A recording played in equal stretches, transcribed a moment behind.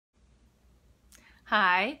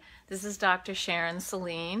Hi, this is Dr. Sharon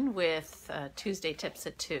Saline with Tuesday Tips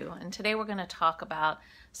at 2, and today we're going to talk about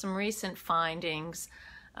some recent findings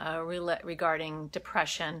regarding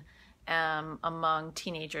depression among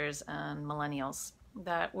teenagers and millennials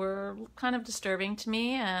that were kind of disturbing to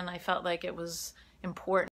me, and I felt like it was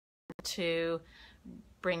important to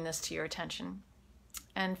bring this to your attention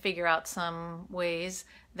and figure out some ways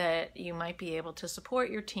that you might be able to support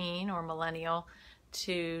your teen or millennial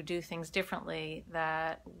to do things differently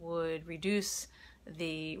that would reduce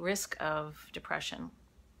the risk of depression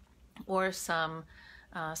or some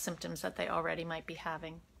symptoms that they already might be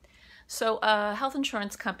having. So health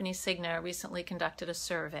insurance company Cigna recently conducted a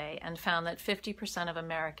survey and found that 50% of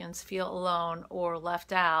Americans feel alone or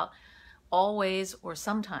left out always or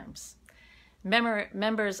sometimes.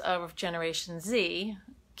 Members of Generation Z,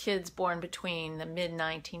 kids born between the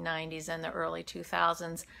mid-1990s and the early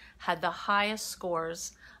 2000s, had the highest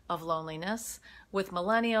scores of loneliness, with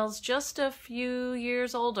millennials just a few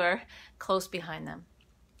years older close behind them.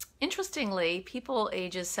 Interestingly, people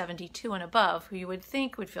ages 72 and above, who you would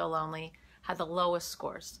think would feel lonely, had the lowest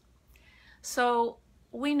scores. So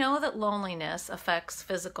we know that loneliness affects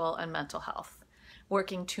physical and mental health.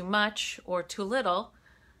 Working too much or too little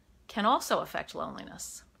can also affect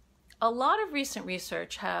loneliness. A lot of recent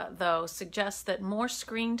research, though, suggests that more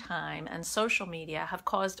screen time and social media have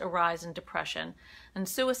caused a rise in depression and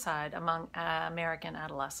suicide among American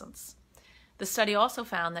adolescents. The study also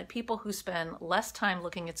found that people who spend less time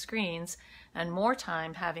looking at screens and more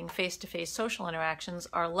time having face-to-face social interactions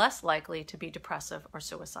are less likely to be depressive or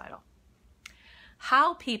suicidal.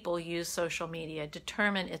 How people use social media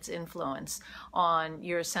determine its influence on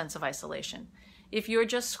your sense of isolation. If you're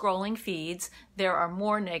just scrolling feeds, there are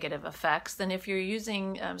more negative effects than if you're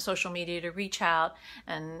using social media to reach out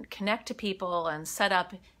and connect to people and set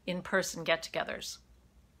up in-person get-togethers.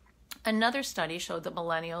 Another study showed that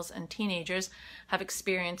millennials and teenagers have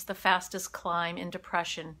experienced the fastest climb in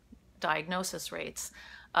depression diagnosis rates,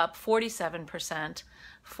 up 47%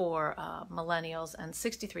 for millennials and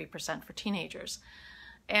 63% for teenagers.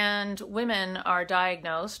 And women are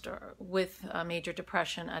diagnosed with major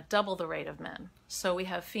depression at double the rate of men. So we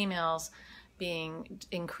have females being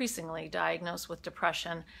increasingly diagnosed with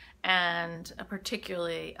depression, and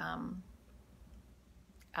particularly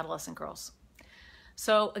adolescent girls.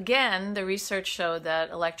 So again, the research showed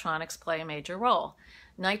that electronics play a major role.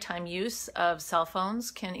 Nighttime use of cell phones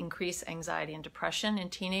can increase anxiety and depression in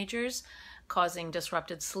teenagers, causing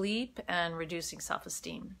disrupted sleep and reducing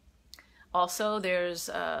self-esteem. Also, there's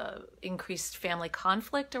increased family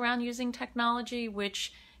conflict around using technology,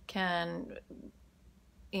 which can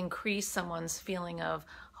increase someone's feeling of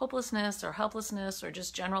hopelessness or helplessness or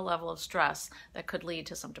just general level of stress that could lead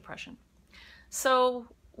to some depression. So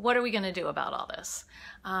what are we going to do about all this?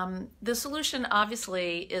 The solution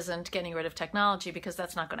obviously isn't getting rid of technology, because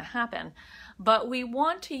that's not going to happen, but we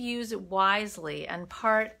want to use it wisely and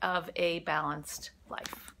part of a balanced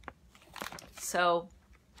life. So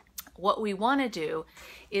what we want to do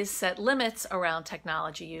is set limits around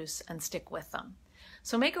technology use and stick with them.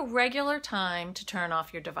 So make a regular time to turn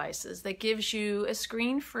off your devices that gives you a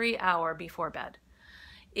screen-free hour before bed.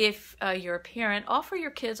 If you're a parent, offer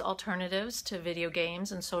your kids alternatives to video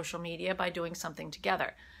games and social media by doing something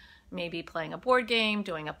together. Maybe playing a board game,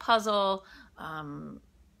 doing a puzzle,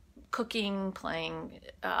 cooking, playing,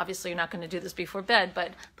 obviously you're not going to do this before bed,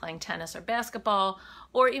 but playing tennis or basketball,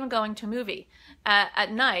 or even going to a movie.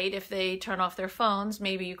 At night, if they turn off their phones,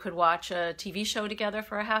 maybe you could watch a TV show together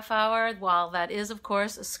for a half hour. While that is, of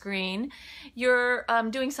course, a screen, you're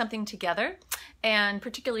doing something together. And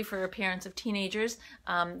particularly for parents of teenagers,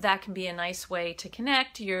 that can be a nice way to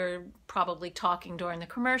connect. You're probably talking during the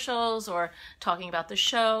commercials or talking about the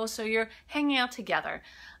show, so you're hanging out together.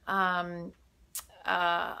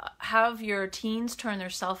 Have your teens turn their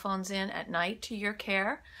cell phones in at night to your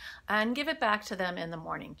care and give it back to them in the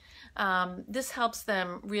morning. This helps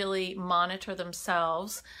them really monitor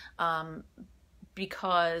themselves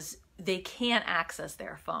because they can't access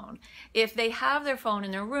their phone. If they have their phone in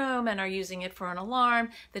their room and are using it for an alarm,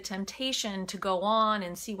 the temptation to go on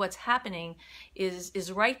and see what's happening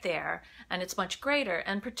is right there, and it's much greater.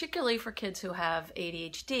 And particularly for kids who have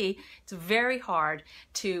ADHD, it's very hard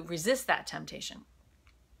to resist that temptation.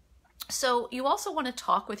 So you also want to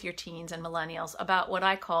talk with your teens and millennials about what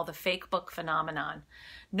I call the fake book phenomenon.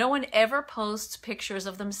 No one ever posts pictures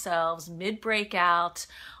of themselves mid-breakout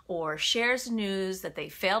or shares news that they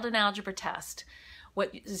failed an algebra test.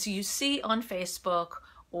 What you see on Facebook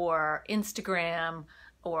or Instagram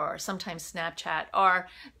or sometimes Snapchat are,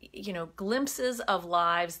 glimpses of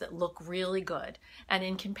lives that look really good. And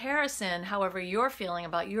in comparison, however you're feeling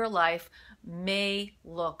about your life may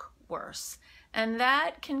look worse. And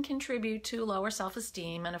that can contribute to lower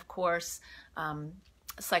self-esteem and, of course,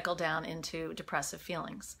 cycle down into depressive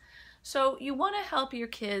feelings. So you want to help your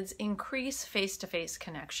kids increase face-to-face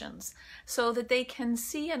connections so that they can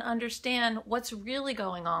see and understand what's really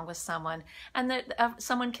going on with someone, and that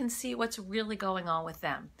someone can see what's really going on with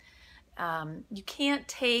them. You can't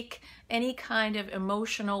take any kind of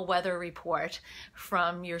emotional weather report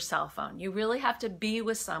from your cell phone. You really have to be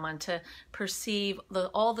with someone to perceive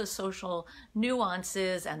all the social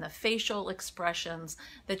nuances and the facial expressions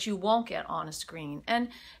that you won't get on a screen. And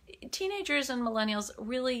teenagers and millennials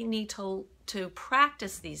really need to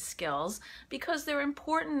practice these skills because they're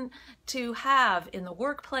important to have in the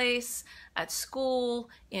workplace, at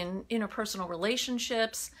school, in interpersonal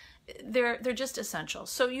relationships. They're just essential.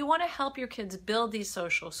 So you want to help your kids build these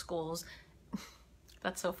social skills.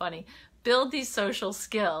 That's so funny. Build these social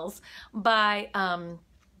skills by,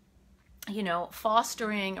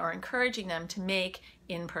 fostering or encouraging them to make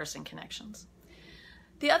in-person connections.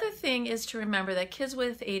 The other thing is to remember that kids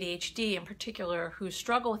with ADHD in particular who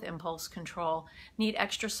struggle with impulse control need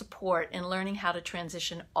extra support in learning how to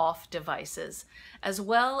transition off devices, as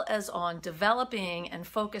well as on developing and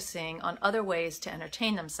focusing on other ways to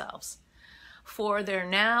entertain themselves. For their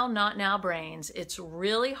now, not now brains, it's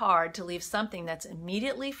really hard to leave something that's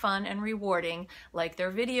immediately fun and rewarding, like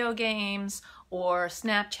their video games or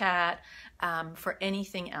Snapchat, for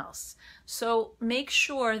anything else. So make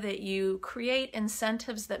sure that you create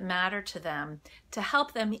incentives that matter to them to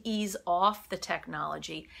help them ease off the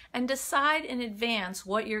technology, and decide in advance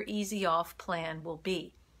what your easy off plan will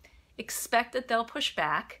be. Expect that they'll push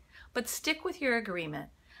back, but stick with your agreement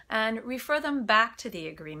and refer them back to the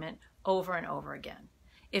agreement over and over again.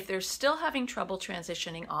 If they're still having trouble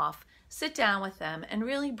transitioning off, sit down with them and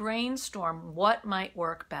really brainstorm what might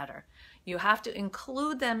work better. You have to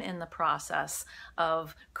include them in the process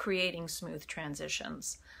of creating smooth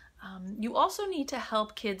transitions. You also need to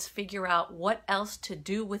help kids figure out what else to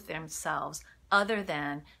do with themselves other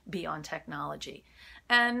than be on technology.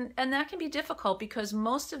 And that can be difficult because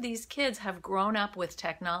most of these kids have grown up with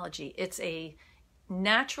technology. It's a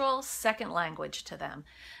natural second language to them.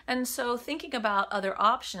 And so thinking about other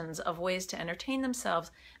options of ways to entertain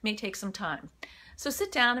themselves may take some time. So sit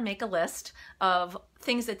down and make a list of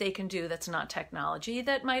things that they can do that's not technology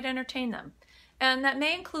that might entertain them. And that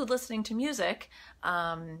may include listening to music,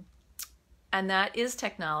 and that is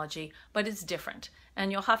technology, but it's different.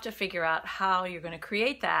 And you'll have to figure out how you're going to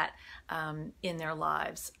create that in their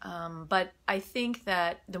lives. But I think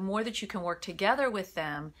that the more that you can work together with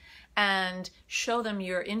them and show them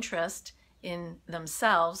your interest in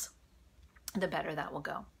themselves, the better that will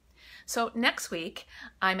go. So next week,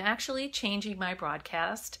 I'm actually changing my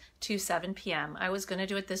broadcast to 7 p.m. I was going to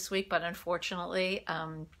do it this week, but unfortunately,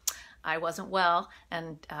 I wasn't well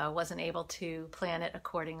and wasn't able to plan it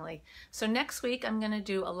accordingly. So next week, I'm going to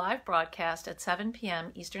do a live broadcast at 7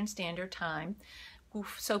 p.m. Eastern Standard Time,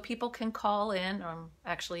 so people can call in, or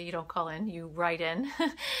actually you don't call in, you write in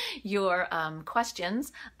your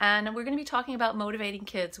questions. And we're going to be talking about motivating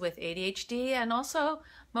kids with ADHD and also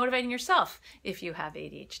motivating yourself if you have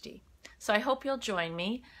ADHD. So I hope you'll join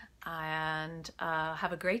me, and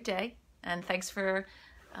have a great day. And thanks for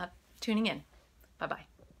tuning in. Bye-bye.